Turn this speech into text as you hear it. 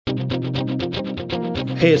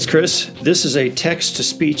Hey, it's Chris. This is a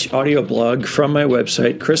text-to-speech audio blog from my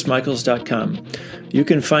website, chrismichaels.com. You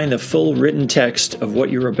can find the full written text of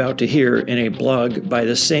what you're about to hear in a blog by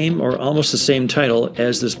the same or almost the same title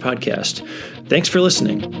as this podcast. Thanks for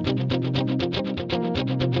listening.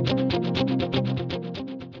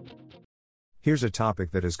 Here's a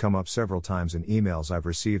topic that has come up several times in emails I've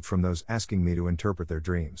received from those asking me to interpret their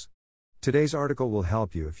dreams. Today's article will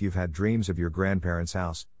help you if you've had dreams of your grandparents'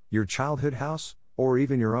 house, your childhood house, or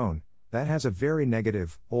even your own, that has a very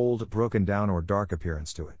negative, old, broken down or dark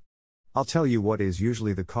appearance to it. I'll tell you what is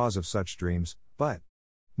usually the cause of such dreams, but,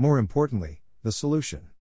 more importantly, the solution.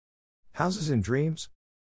 Houses in dreams?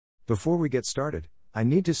 Before we get started, I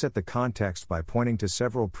need to set the context by pointing to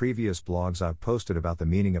several previous blogs I've posted about the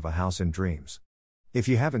meaning of a house in dreams. If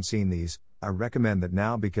you haven't seen these, I recommend that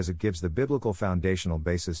now because it gives the biblical foundational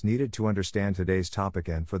basis needed to understand today's topic,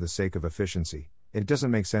 and for the sake of efficiency, it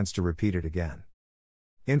doesn't make sense to repeat it again.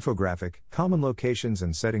 Infographic, common locations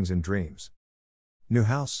and settings in dreams. New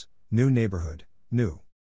house, new neighborhood, new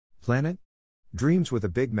planet? Dreams with a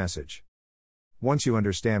big message. Once you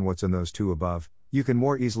understand what's in those two above, you can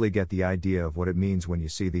more easily get the idea of what it means when you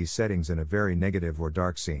see these settings in a very negative or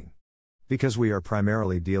dark scene. Because we are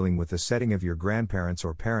primarily dealing with the setting of your grandparents'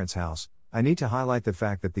 or parents' house, I need to highlight the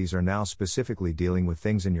fact that these are now specifically dealing with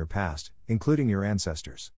things in your past, including your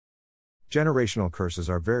ancestors. Generational curses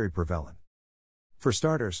are very prevalent. For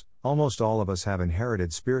starters, almost all of us have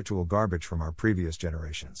inherited spiritual garbage from our previous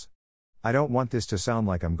generations. I don't want this to sound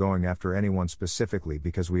like I'm going after anyone specifically,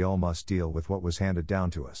 because we all must deal with what was handed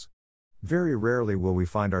down to us. Very rarely will we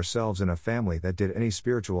find ourselves in a family that did any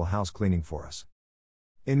spiritual house cleaning for us.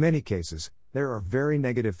 In many cases, there are very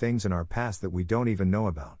negative things in our past that we don't even know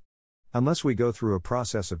about. Unless we go through a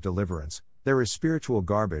process of deliverance, there is spiritual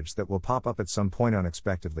garbage that will pop up at some point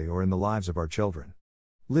unexpectedly or in the lives of our children.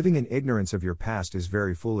 Living in ignorance of your past is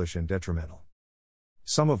very foolish and detrimental.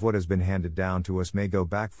 Some of what has been handed down to us may go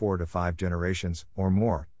back 4 to 5 generations, or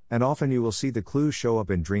more, and often you will see the clues show up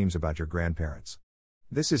in dreams about your grandparents.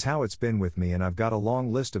 This is how it's been with me, and I've got a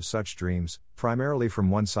long list of such dreams, primarily from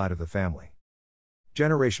one side of the family.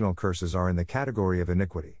 Generational curses are in the category of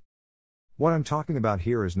iniquity. What I'm talking about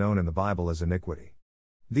here is known in the Bible as iniquity.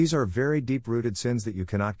 These are very deep-rooted sins that you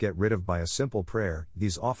cannot get rid of by a simple prayer.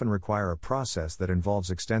 These often require a process that involves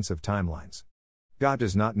extensive timelines. God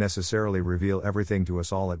does not necessarily reveal everything to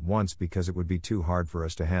us all at once because it would be too hard for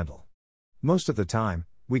us to handle. Most of the time,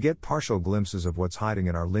 we get partial glimpses of what's hiding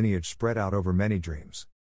in our lineage spread out over many dreams.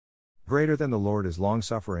 Greater than the Lord is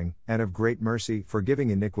long-suffering, and of great mercy, forgiving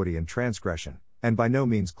iniquity and transgression, and by no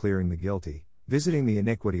means clearing the guilty, visiting the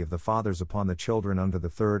iniquity of the fathers upon the children unto the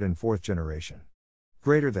 3rd and 4th generation.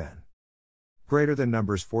 Greater than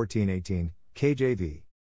Numbers 14:18, KJV.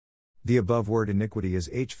 The above word iniquity is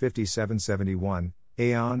H5771,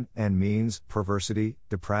 aeon, and means perversity,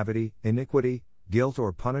 depravity, iniquity, guilt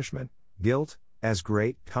or punishment, guilt, as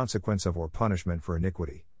great consequence of or punishment for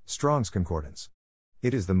iniquity, Strong's Concordance.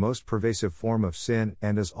 It is the most pervasive form of sin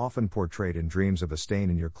and is often portrayed in dreams of a stain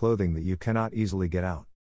in your clothing that you cannot easily get out.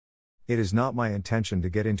 It is not my intention to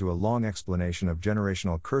get into a long explanation of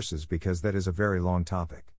generational curses because that is a very long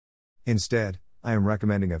topic. Instead, I am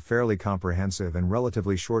recommending a fairly comprehensive and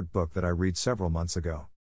relatively short book that I read several months ago.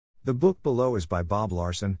 The book below is by Bob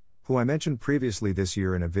Larson, who I mentioned previously this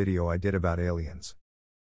year in a video I did about aliens.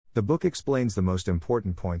 The book explains the most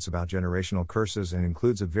important points about generational curses and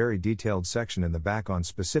includes a very detailed section in the back on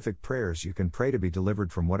specific prayers you can pray to be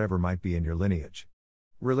delivered from whatever might be in your lineage.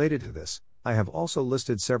 Related to this, I have also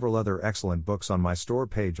listed several other excellent books on my store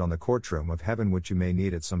page on the Courtroom of Heaven which you may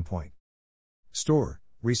need at some point. Store,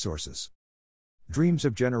 resources. Dreams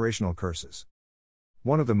of generational curses.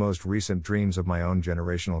 One of the most recent dreams of my own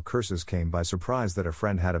generational curses came by surprise that a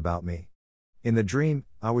friend had about me. In the dream,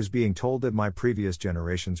 I was being told that my previous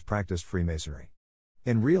generations practiced Freemasonry.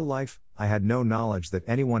 In real life, I had no knowledge that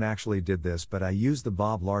anyone actually did this, but I used the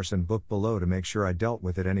Bob Larson book below to make sure I dealt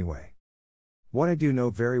with it anyway. What I do know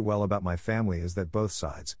very well about my family is that both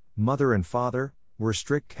sides, mother and father, were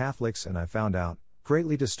strict Catholics, and I found out,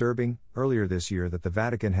 greatly disturbing, earlier this year that the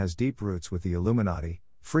Vatican has deep roots with the Illuminati,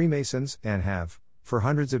 Freemasons, and have, for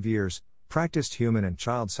hundreds of years, practiced human and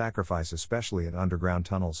child sacrifice, especially in underground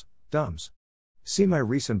tunnels, DUMBs. See my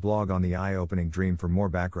recent blog on the eye-opening dream for more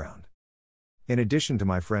background. In addition to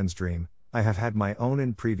my friend's dream, I have had my own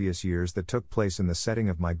in previous years that took place in the setting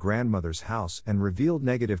of my grandmother's house and revealed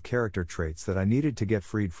negative character traits that I needed to get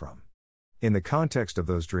freed from. In the context of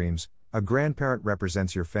those dreams, a grandparent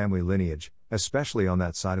represents your family lineage, especially on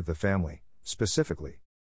that side of the family, specifically.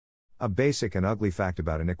 A basic and ugly fact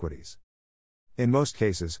about iniquities. In most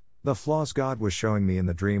cases, The flaws God was showing me in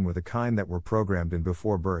the dream were the kind that were programmed in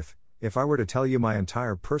before birth. If I were to tell you my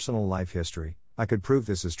entire personal life history, I could prove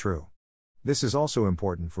this is true. This is also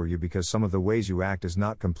important for you because some of the ways you act is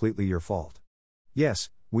not completely your fault.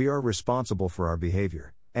 Yes, we are responsible for our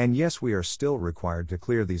behavior, and yes, we are still required to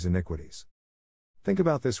clear these iniquities. Think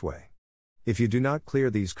about this way. If you do not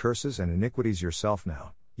clear these curses and iniquities yourself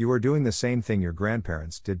now, you are doing the same thing your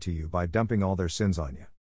grandparents did to you by dumping all their sins on you.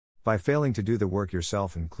 By failing to do the work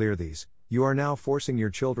yourself and clear these, you are now forcing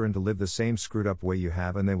your children to live the same screwed up way you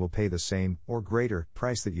have, and they will pay the same, or greater,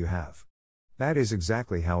 price that you have. That is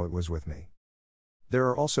exactly how it was with me. There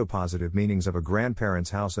are also positive meanings of a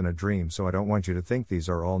grandparent's house in a dream, so I don't want you to think these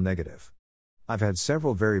are all negative. I've had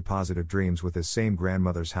several very positive dreams with this same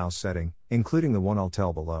grandmother's house setting, including the one I'll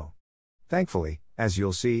tell below. Thankfully, as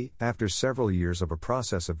you'll see, after several years of a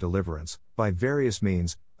process of deliverance, by various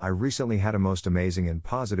means, I recently had a most amazing and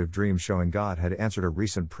positive dream showing God had answered a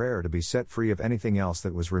recent prayer to be set free of anything else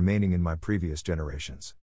that was remaining in my previous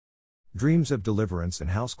generations. Dreams of deliverance and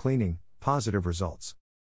house cleaning, positive results.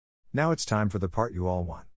 Now it's time for the part you all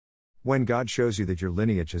want. When God shows you that your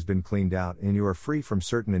lineage has been cleaned out and you are free from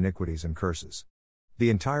certain iniquities and curses. The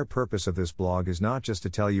entire purpose of this blog is not just to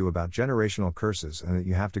tell you about generational curses and that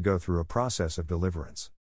you have to go through a process of deliverance.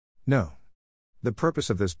 No. The purpose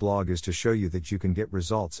of this blog is to show you that you can get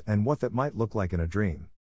results and what that might look like in a dream.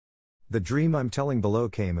 The dream I'm telling below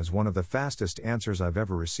came as one of the fastest answers I've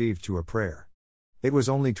ever received to a prayer. It was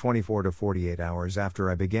only 24 to 48 hours after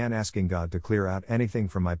I began asking God to clear out anything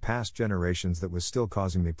from my past generations that was still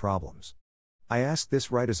causing me problems. I asked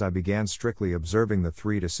this right as I began strictly observing the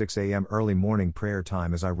 3 to 6 a.m. early morning prayer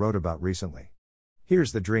time as I wrote about recently.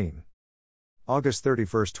 Here's the dream. August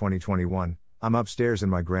 31, 2021, I'm upstairs in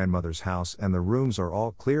my grandmother's house and the rooms are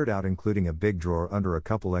all cleared out, including a big drawer under a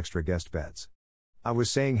couple extra guest beds. I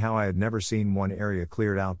was saying how I had never seen one area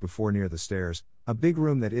cleared out before near the stairs, a big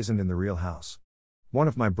room that isn't in the real house. One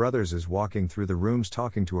of my brothers is walking through the rooms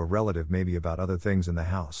talking to a relative, maybe about other things in the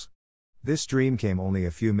house. This dream came only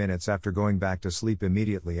a few minutes after going back to sleep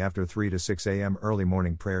immediately after 3 to 6 a.m. early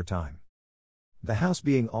morning prayer time. The house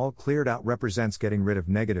being all cleared out represents getting rid of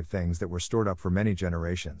negative things that were stored up for many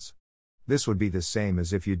generations. This would be the same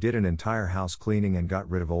as if you did an entire house cleaning and got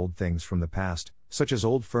rid of old things from the past, such as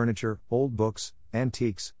old furniture, old books,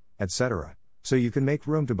 antiques, etc., so you can make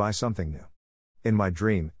room to buy something new. In my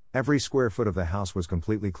dream, every square foot of the house was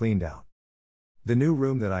completely cleaned out. The new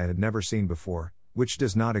room that I had never seen before, which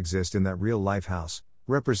does not exist in that real-life house,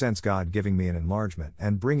 represents God giving me an enlargement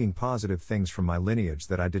and bringing positive things from my lineage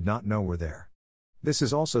that I did not know were there. This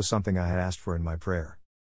is also something I had asked for in my prayer.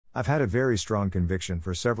 I've had a very strong conviction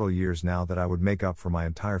for several years now that I would make up for my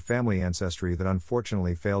entire family ancestry that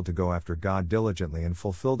unfortunately failed to go after God diligently and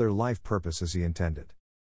fulfill their life purpose as He intended.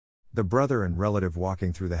 The brother and relative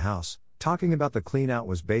walking through the house, talking about the clean out,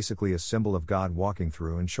 was basically a symbol of God walking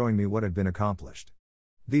through and showing me what had been accomplished.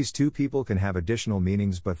 These two people can have additional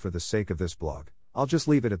meanings, but for the sake of this blog, I'll just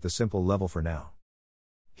leave it at the simple level for now.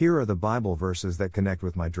 Here are the Bible verses that connect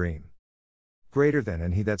with my dream. Greater than,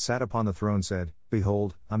 and he that sat upon the throne said,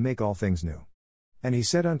 Behold, I make all things new. And he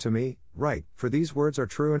said unto me, Write, for these words are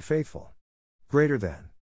true and faithful. Greater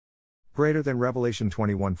than. Greater than Revelation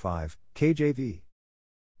 21:5, KJV.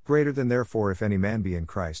 Greater than, therefore, if any man be in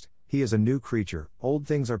Christ, he is a new creature, old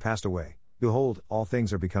things are passed away, behold, all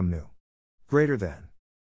things are become new. Greater than.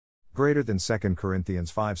 Greater than 2 Corinthians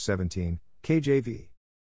 5:17, KJV.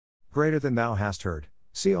 Greater than thou hast heard,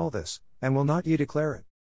 see all this, and will not ye declare it?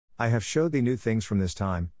 I have showed thee new things from this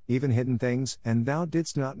time, even hidden things, and thou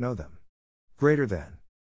didst not know them. Greater than.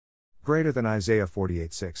 Greater than Isaiah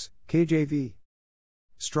 48:6, KJV.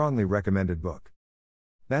 Strongly recommended book.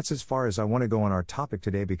 That's as far as I want to go on our topic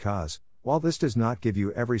today because, while this does not give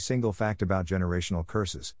you every single fact about generational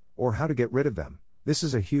curses, or how to get rid of them, this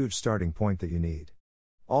is a huge starting point that you need.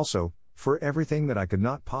 Also, for everything that I could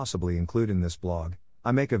not possibly include in this blog,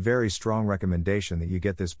 I make a very strong recommendation that you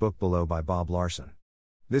get this book below by Bob Larson.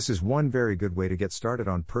 This is one very good way to get started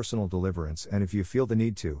on personal deliverance, and if you feel the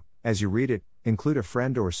need to, as you read it, include a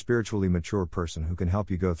friend or spiritually mature person who can help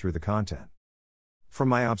you go through the content. From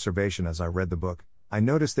my observation as I read the book, I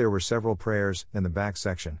noticed there were several prayers, in the back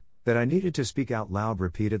section, that I needed to speak out loud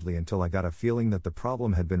repeatedly until I got a feeling that the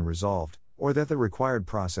problem had been resolved, or that the required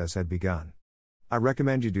process had begun. I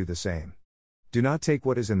recommend you do the same. Do not take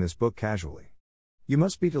what is in this book casually. You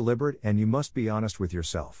must be deliberate and you must be honest with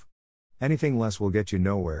yourself. Anything less will get you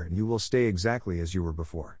nowhere and you will stay exactly as you were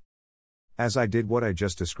before. As I did what I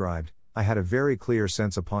just described, I had a very clear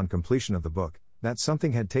sense upon completion of the book, that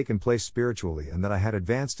something had taken place spiritually and that I had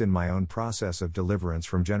advanced in my own process of deliverance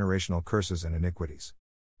from generational curses and iniquities.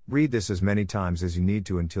 Read this as many times as you need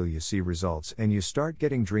to until you see results and you start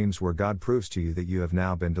getting dreams where God proves to you that you have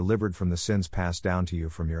now been delivered from the sins passed down to you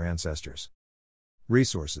from your ancestors.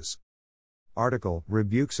 Resources. Article,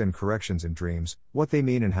 Rebukes and Corrections in Dreams, What They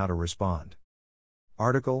Mean and How to Respond.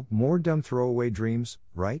 Article, More Dumb Throwaway Dreams,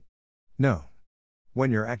 right? No.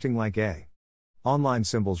 When You're Acting Like A. Online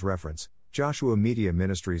Symbols Reference, Joshua Media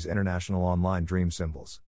Ministries International Online Dream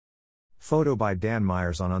Symbols. Photo by Dan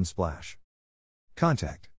Myers on Unsplash.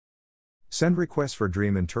 Contact. Send requests for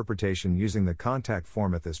dream interpretation using the contact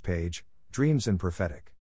form at this page, Dreams and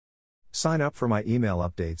Prophetic. Sign up for my email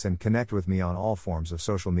updates and connect with me on all forms of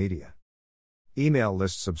social media. Email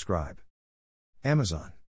list subscribe.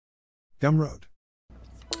 Amazon. Gumroad.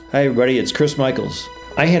 Hi everybody, it's Chris Michaels.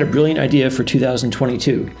 I had a brilliant idea for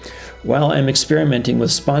 2022. While I'm experimenting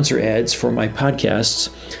with sponsor ads for my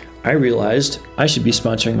podcasts, I realized I should be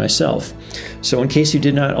sponsoring myself. So in case you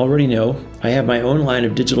did not already know, I have my own line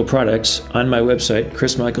of digital products on my website,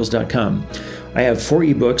 chrismichaels.com. I have 4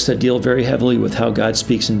 ebooks that deal very heavily with how God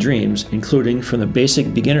speaks in dreams, including from the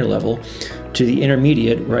basic beginner level to the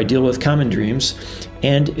intermediate, where I deal with common dreams,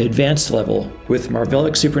 and advanced level with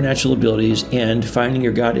Marvelic supernatural abilities and finding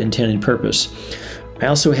your God-intended purpose. I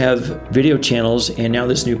also have video channels and now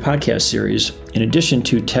this new podcast series, in addition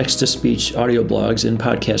to text-to-speech audio blogs in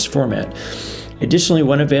podcast format. Additionally,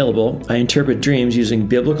 when available, I interpret dreams using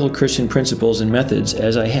biblical Christian principles and methods,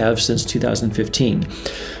 as I have since 2015.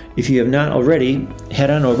 If you have not already, head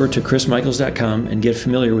on over to chrismichaels.com and get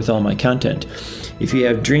familiar with all my content. If you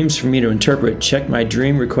have dreams for me to interpret, check my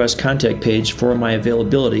dream request contact page for my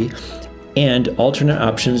availability and alternate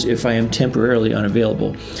options if I am temporarily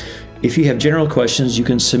unavailable. If you have general questions, you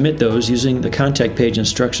can submit those using the contact page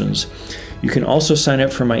instructions. You can also sign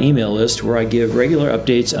up for my email list, where I give regular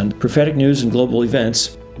updates on prophetic news and global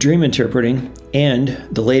events, dream interpreting, and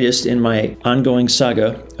the latest in my ongoing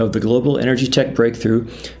saga of the global energy tech breakthrough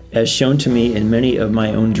as shown to me in many of my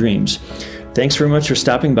own dreams. Thanks very much for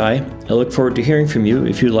stopping by. I look forward to hearing from you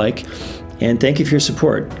if you like, and thank you for your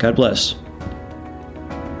support. God bless.